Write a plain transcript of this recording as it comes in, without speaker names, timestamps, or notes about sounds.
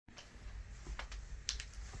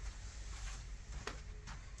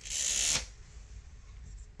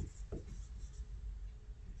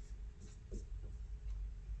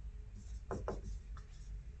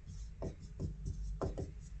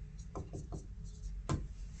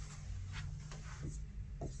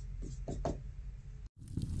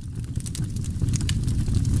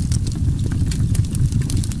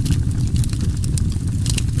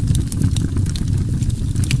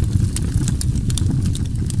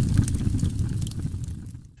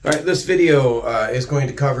All right, this video is going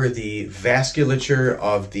to cover the vasculature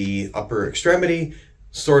of the upper extremity,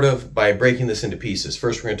 sort of by breaking this into pieces.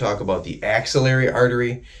 First, we're going to talk about the axillary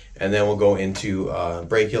artery, and then we'll go into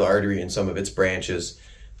brachial artery and some of its branches.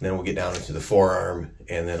 And then we'll get down into the forearm,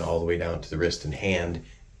 and then all the way down to the wrist and hand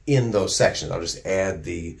in those sections. I'll just add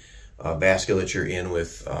the vasculature in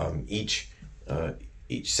with each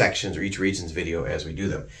sections or each region's video as we do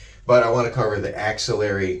them. But I want to cover the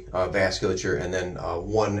axillary vasculature and then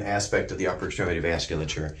one aspect of the upper extremity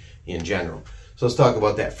vasculature in general. So let's talk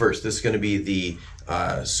about that first. This is going to be the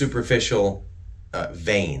superficial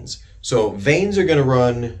veins. So veins are going to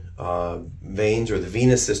run, veins or the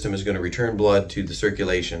venous system is going to return blood to the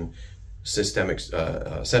circulation, systemic,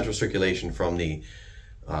 central circulation from the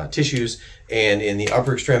tissues. And in the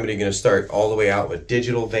upper extremity, you're going to start all the way out with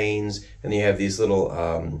digital veins, and you have these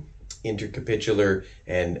little intercapitular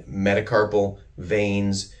and metacarpal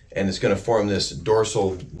veins, and it's going to form this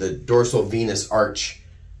dorsal venous arches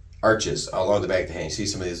along the back of the hand. You see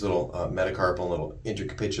some of these little metacarpal and little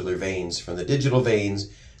intercapitular veins from the digital veins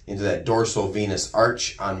into that dorsal venous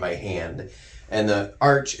arch on my hand, and the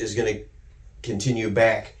arch is going to continue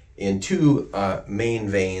back in two main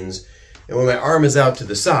veins. And when my arm is out to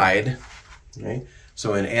the side, okay,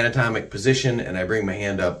 so in anatomic position, and I bring my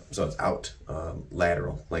hand up so it's out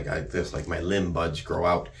lateral, like this, like my limb buds grow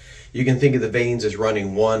out. You can think of the veins as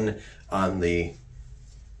running one on the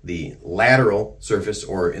lateral surface,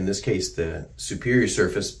 or in this case, the superior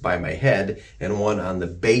surface by my head, and one on the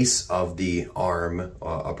base of the arm,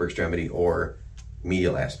 upper extremity, or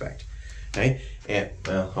medial aspect. Okay, and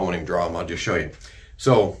well, I won't even draw them, I'll just show you.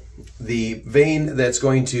 So the vein that's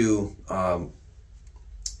going to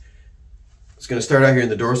it's going to start out here in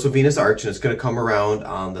the dorsal venous arch, and it's going to come around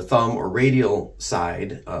on the thumb or radial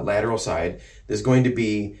side, lateral side. There's going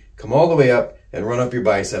to come all the way up and run up your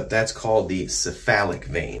bicep. That's called the cephalic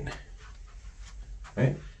vein.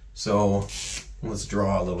 Right? So let's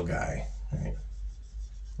draw a little guy. Right?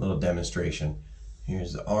 A little demonstration.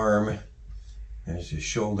 Here's the arm. There's his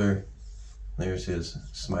shoulder. There's his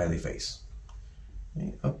smiley face.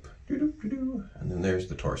 Okay, up, and then there's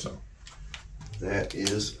the torso. That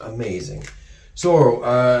is amazing.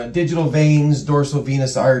 So, digital veins, dorsal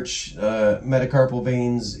venous arch, metacarpal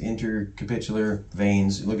veins, intercapitular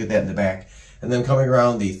veins, look at that in the back. And then coming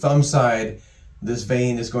around the thumb side, this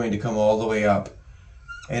vein is going to come all the way up,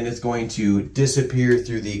 and it's going to disappear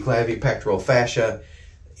through the clavipectoral fascia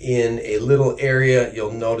in a little area.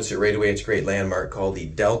 You'll notice it right away. It's a great landmark called the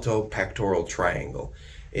deltopectoral triangle.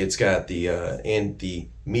 It's got the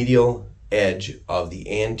medial edge of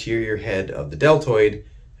the anterior head of the deltoid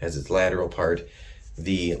as its lateral part,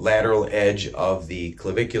 the lateral edge of the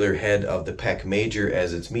clavicular head of the pec major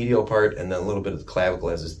as its medial part, and then a little bit of the clavicle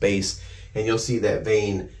as its base. And you'll see that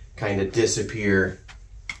vein kind of disappear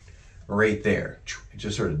right there. It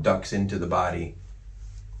just sort of ducks into the body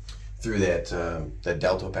through that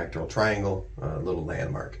deltopectoral triangle, little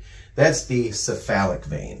landmark. That's the cephalic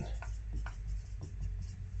vein.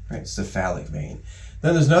 Right, cephalic vein.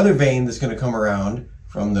 Then there's another vein that's going to come around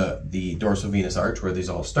from the dorsal venous arch where these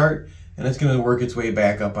all start, and it's going to work its way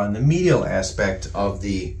back up on the medial aspect of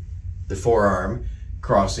the forearm,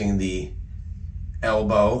 crossing the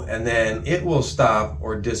elbow, and then it will stop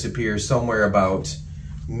or disappear somewhere about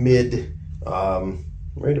right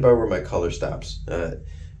about where my color stops,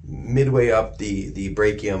 midway up the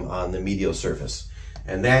brachium on the medial surface.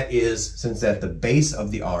 And that is, since at the base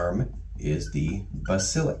of the arm is the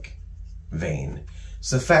basilic vein.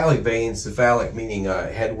 Cephalic vein, cephalic meaning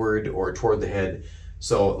headward or toward the head.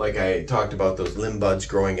 So like I talked about those limb buds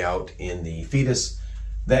growing out in the fetus,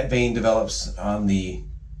 that vein develops on the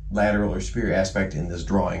lateral or superior aspect in this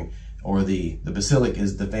drawing, or the basilic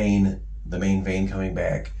is the vein, the main vein coming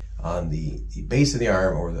back on the base of the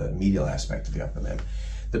arm or the medial aspect of the upper limb.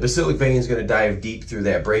 The basilic vein is going to dive deep through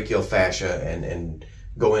that brachial fascia and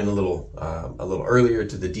go in a little earlier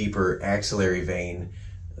to the deeper axillary vein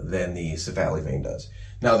than the cephalic vein does.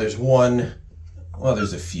 Now there's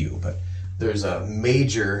there's a few, but there's a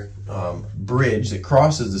major bridge that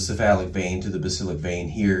crosses the cephalic vein to the basilic vein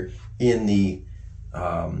here in the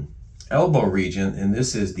elbow region, and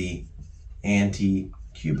this is the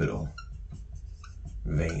antecubital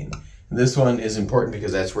vein. And this one is important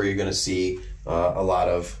because that's where you're going to see a lot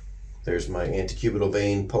of, there's my antecubital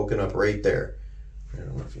vein poking up right there. I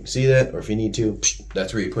don't know if you can see that, or if you need to,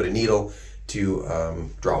 that's where you put a needle to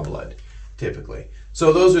draw blood, typically.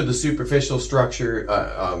 So those are the superficial structure,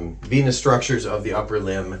 venous structures of the upper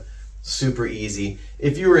limb. Super easy.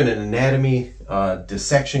 If you were in an anatomy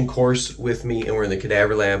dissection course with me and we're in the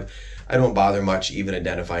cadaver lab, I don't bother much even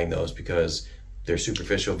identifying those because they're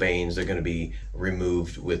superficial veins. They're going to be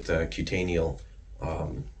removed with cutaneal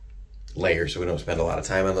layers, so we don't spend a lot of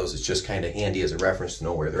time on those. It's just kind of handy as a reference to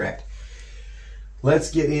know where they're at.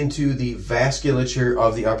 Let's get into the vasculature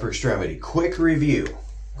of the upper extremity. Quick review.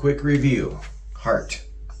 Heart.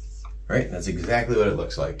 Right? That's exactly what it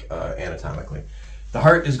looks like anatomically. The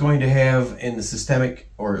heart is going to have in the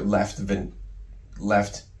systemic or left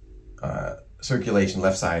circulation,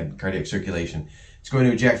 left side cardiac circulation. It's going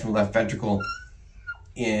to eject from the left ventricle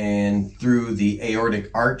in through the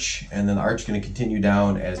aortic arch, and then the arch is going to continue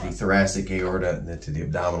down as the thoracic aorta and then to the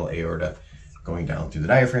abdominal aorta, going down through the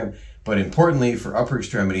diaphragm. But importantly for upper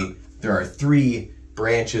extremity, there are 3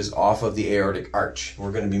 branches off of the aortic arch.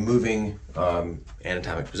 We're going to be moving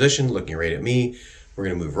anatomic position, looking right at me. We're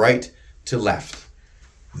going to move right to left.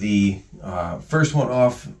 The first one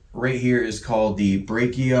off right here is called the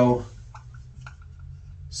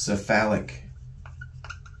brachiocephalic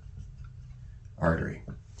artery,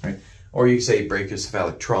 right? Or you can say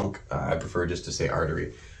brachiocephalic trunk. I prefer just to say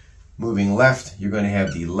artery. Moving left, you're going to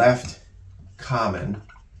have the left common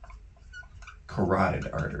carotid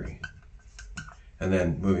artery. And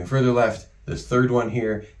then moving further left, this third one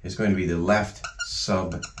here is going to be the left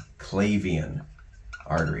subclavian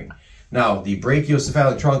artery. Now, the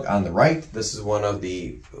brachiocephalic trunk on the right, this is one of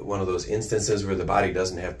those instances where the body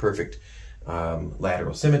doesn't have perfect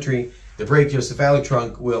lateral symmetry. The brachiocephalic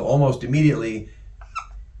trunk will almost immediately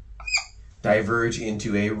diverge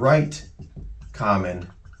into a right common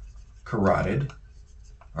carotid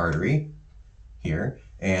artery here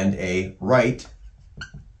and a right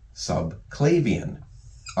subclavian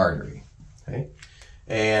artery. Okay?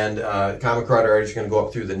 And common carotid artery is going to go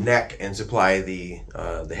up through the neck and supply the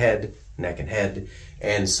head, neck and head.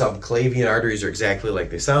 And subclavian arteries are exactly like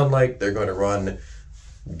they sound like. They're going to run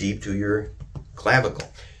deep to your clavicle.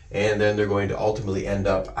 And then they're going to ultimately end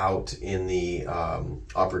up out in the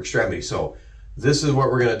upper extremity. So this is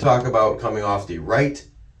what we're going to talk about coming off the right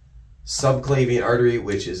subclavian artery,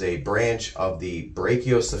 which is a branch of the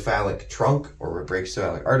brachiocephalic trunk or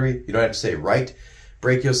brachiocephalic artery. You don't have to say right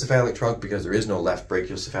brachiocephalic trunk because there is no left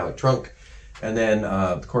brachiocephalic trunk. And then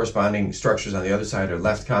the corresponding structures on the other side are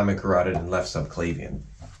left common carotid and left subclavian.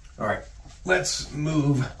 All right, let's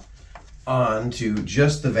move on to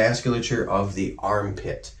just the vasculature of the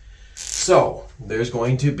armpit. So there's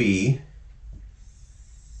going to be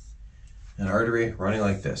an artery running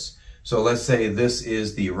like this. So let's say this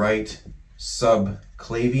is the right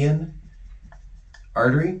subclavian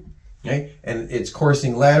artery, okay? And it's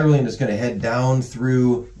coursing laterally and it's going to head down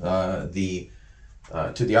through to the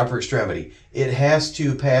upper extremity. It has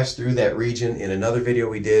to pass through that region in another video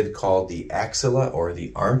we did called the axilla or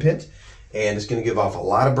the armpit, and it's going to give off a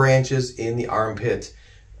lot of branches in the armpit.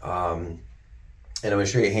 And I'm going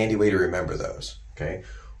to show you a handy way to remember those, okay?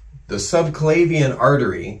 The subclavian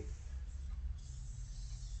artery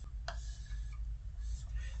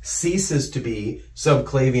ceases to be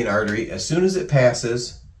subclavian artery as soon as it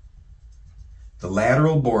passes the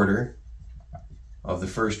lateral border of the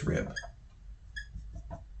first rib.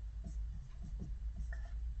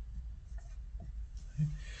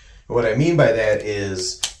 What I mean by that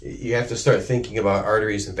is you have to start thinking about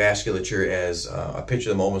arteries and vasculature as, I picture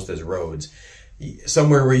them almost as roads.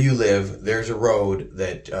 Somewhere where you live, there's a road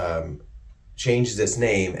that changes its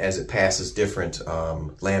name as it passes different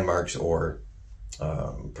landmarks or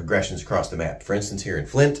progressions across the map. For instance, here in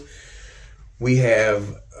Flint, we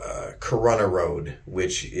have Corunna Road,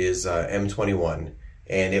 which is M21,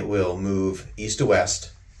 and it will move east to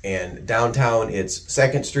west. And downtown, it's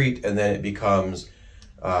 2nd Street, and then it becomes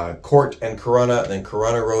Court and Corunna, and then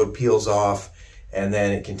Corunna Road peels off, and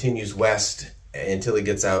then it continues west until it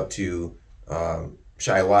gets out to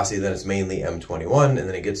Shiawassee. Then it's mainly M21, and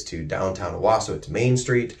then it gets to downtown Owasso. It's Main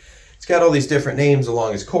Street. It's got all these different names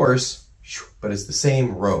along its course, but it's the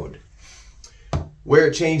same road. Where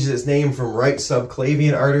it changes its name from right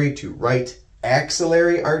subclavian artery to right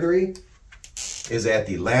axillary artery is at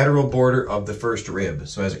the lateral border of the first rib.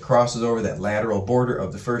 So as it crosses over that lateral border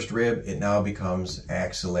of the first rib, it now becomes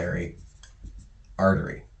axillary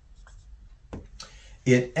artery.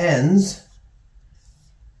 It ends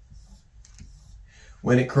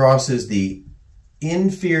when it crosses the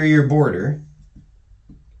inferior border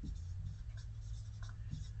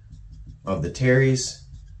of the teres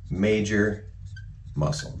major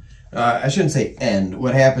muscle. I shouldn't say end.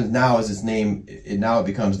 What happens now is it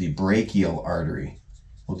becomes the brachial artery.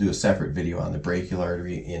 We'll do a separate video on the brachial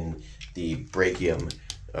artery in the brachium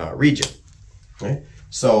region. Okay?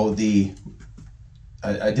 So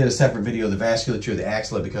I did a separate video of the vasculature of the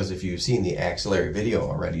axilla because if you've seen the axillary video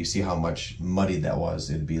already, you see how much muddied that was.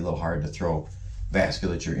 It'd be a little hard to throw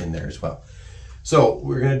vasculature in there as well. So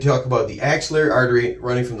we're going to talk about the axillary artery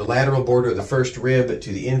running from the lateral border of the first rib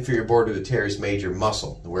to the inferior border of the teres major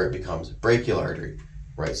muscle, where it becomes brachial artery.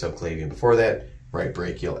 Right subclavian before that, right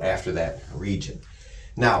brachial after that region.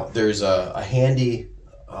 Now, there's a handy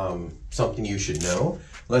something you should know.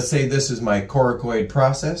 Let's say this is my coracoid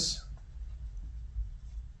process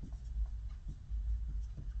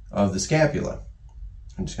of the scapula.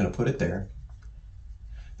 I'm just going to put it there.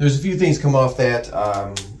 There's a few things come off that.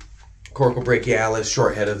 Coracobrachialis,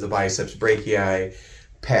 short head of the biceps brachii,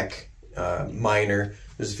 pec minor.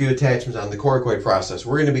 There's a few attachments on the coracoid process.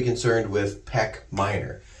 We're going to be concerned with pec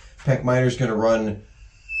minor. Pec minor is going to run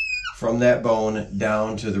from that bone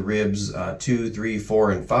down to the ribs 2, 3,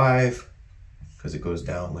 4, and 5, because it goes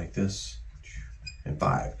down like this, and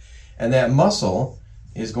 5. And that muscle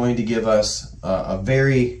is going to give us a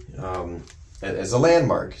very, as a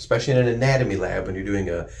landmark, especially in an anatomy lab when you're doing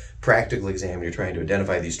a practical exam and you're trying to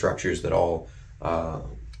identify these structures that all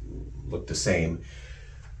look the same.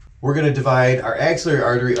 We're going to divide our axillary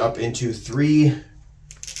artery up into 3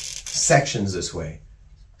 sections this way.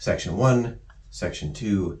 Section 1, Section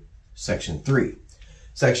 2, Section 3.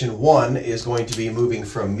 Section 1 is going to be moving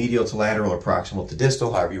from medial to lateral or proximal to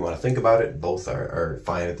distal, however you want to think about it. Both are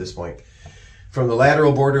fine at this point. From the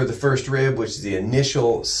lateral border of the first rib, which is the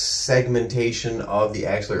initial segmentation of the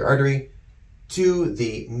axillary artery, to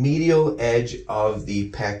the medial edge of the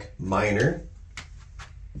pec minor.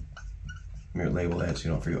 I'm going to label that so you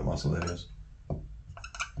don't forget what muscle that is.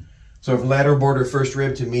 So from lateral border first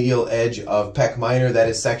rib to medial edge of pec minor, that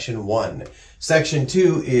is section 1. Section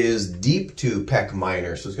 2 is deep to pec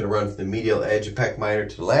minor, so it's going to run from the medial edge of pec minor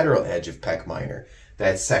to the lateral edge of pec minor.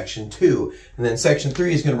 That's section 2. And then section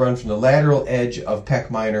 3 is going to run from the lateral edge of pec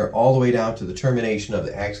minor all the way down to the termination of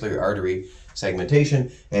the axillary artery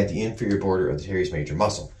segmentation at the inferior border of the teres major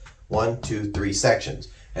muscle. 1, 2, 3 sections.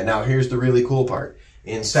 And now here's the really cool part.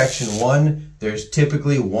 In section 1, there's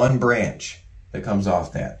typically 1 branch that comes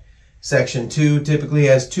off that. Section 2 typically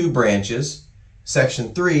has 2 branches.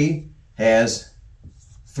 Section 3 has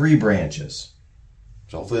 3 branches.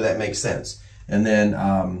 So hopefully that makes sense. And then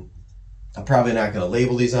I'm probably not going to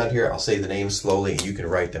label these on here. I'll say the names slowly and you can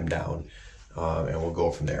write them down and we'll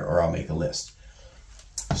go from there, or I'll make a list.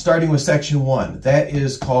 Starting with section 1, that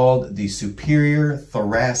is called the superior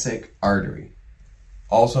thoracic artery,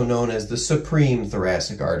 also known as the supreme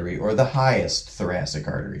thoracic artery or the highest thoracic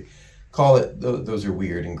artery. Call it, those are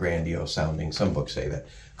weird and grandiose sounding, some books say that.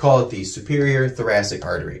 Call it the superior thoracic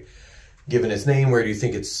artery. Given its name, where do you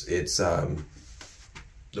think the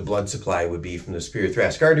blood supply would be from the superior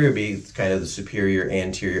thoracic artery? It would be kind of the superior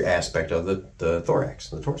anterior aspect of the thorax,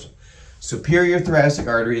 the torso. Superior thoracic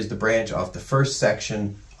artery is the branch off the first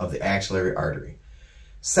section of the axillary artery.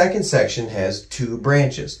 Second section has 2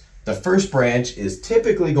 branches. The first branch is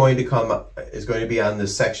typically going to be on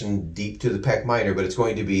this section deep to the pec minor, but it's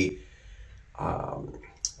going to be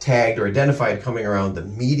tagged or identified coming around the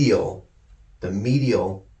medial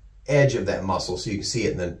edge of that muscle so you can see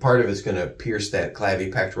it, and then part of it's going to pierce that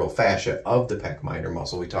clavipectoral fascia of the pec minor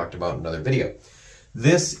muscle we talked about in another video.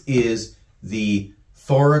 This is the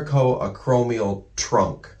thoracoacromial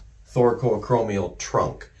trunk. Thoracoacromial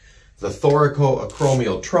trunk. The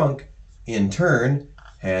thoracoacromial trunk, in turn,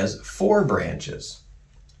 has 4 branches.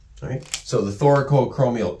 All right? So the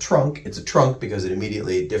thoracoacromial trunk, it's a trunk because it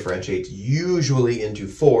immediately differentiates usually into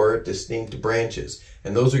 4 distinct branches.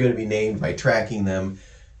 And those are going to be named by tracking them,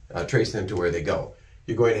 tracing them to where they go.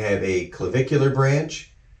 You're going to have a clavicular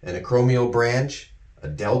branch, an acromial branch, a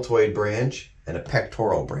deltoid branch, and a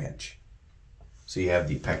pectoral branch. So you have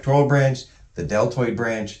the pectoral branch, the deltoid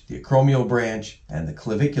branch, the acromial branch, and the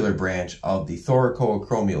clavicular branch of the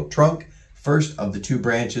thoracoacromial trunk, first of the 2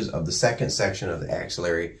 branches of the second section of the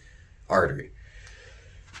axillary artery.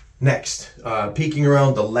 Next, peeking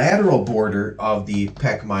around the lateral border of the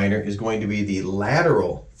pec minor is going to be the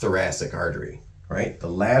lateral thoracic artery, right? The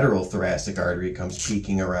lateral thoracic artery comes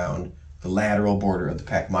peeking around the lateral border of the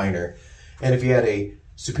pec minor. And if you had a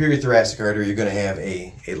superior thoracic artery, you're going to have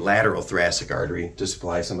a lateral thoracic artery to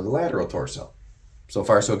supply some of the lateral torso. So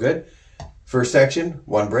far, so good. First section,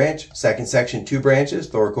 1 branch. Second section, 2 branches.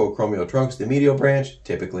 Thoracoacromial trunk's the medial branch,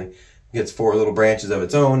 typically. Gets 4 little branches of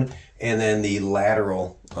its own. And then the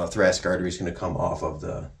lateral thoracic artery is going to come off of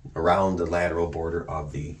around the lateral border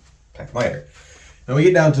of the pec minor. Now we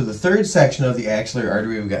get down to the third section of the axillary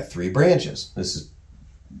artery, we've got 3 branches.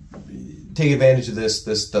 Take advantage of this.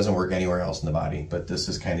 This doesn't work anywhere else in the body, but this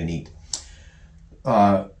is kind of neat.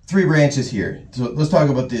 3 branches here. So let's talk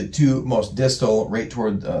about the 2 most distal, right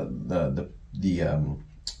toward the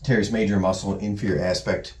teres major muscle, inferior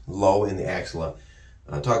aspect, low in the axilla.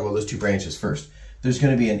 Talk about those 2 branches first. there's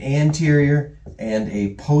going to be an anterior and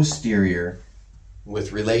a posterior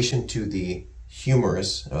with relation to the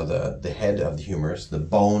humerus, or the head of the humerus, the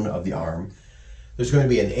bone of the arm. There's going to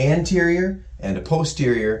be an anterior and a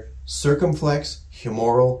posterior circumflex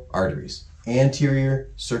humeral arteries.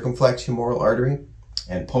 Anterior circumflex humeral artery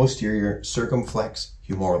and posterior circumflex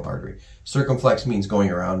humeral artery. Circumflex means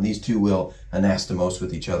going around. These two will anastomose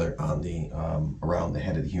with each other on the around the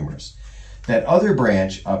head of the humerus. That other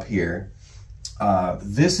branch up here,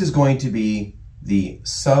 this is going to be the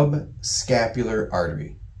subscapular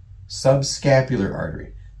artery. Subscapular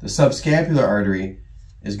artery. The subscapular artery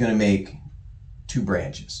is going to make two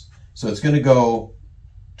branches. So it's going to go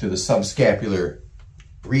to the subscapular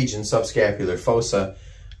region, subscapular fossa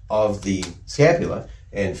of the scapula,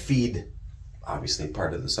 and feed, obviously,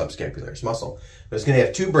 part of the subscapularis muscle. But it's going to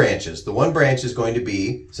have two branches. The one branch is going to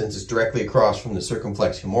be, since it's directly across from the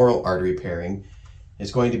circumflex humeral artery pairing,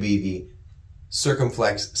 it's going to be the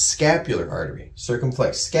circumflex scapular artery.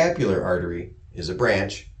 Circumflex scapular artery is a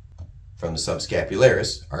branch from the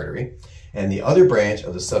subscapularis artery, and the other branch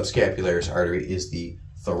of the subscapularis artery is the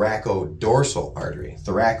thoracodorsal artery.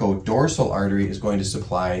 Thoracodorsal artery is going to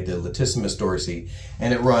supply the latissimus dorsi,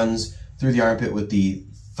 and it runs through the armpit with the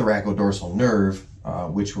thoracodorsal nerve,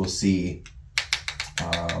 which we'll see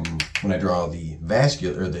when I draw the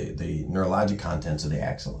vascular, or the neurologic contents of the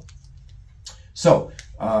axilla. So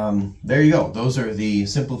there you go. Those are the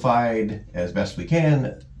simplified, as best we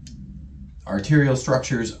can, arterial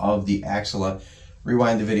structures of the axilla.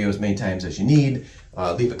 Rewind the video as many times as you need.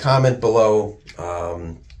 Leave a comment below.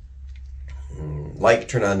 Like,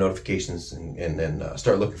 turn on notifications, and then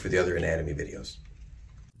start looking for the other anatomy videos.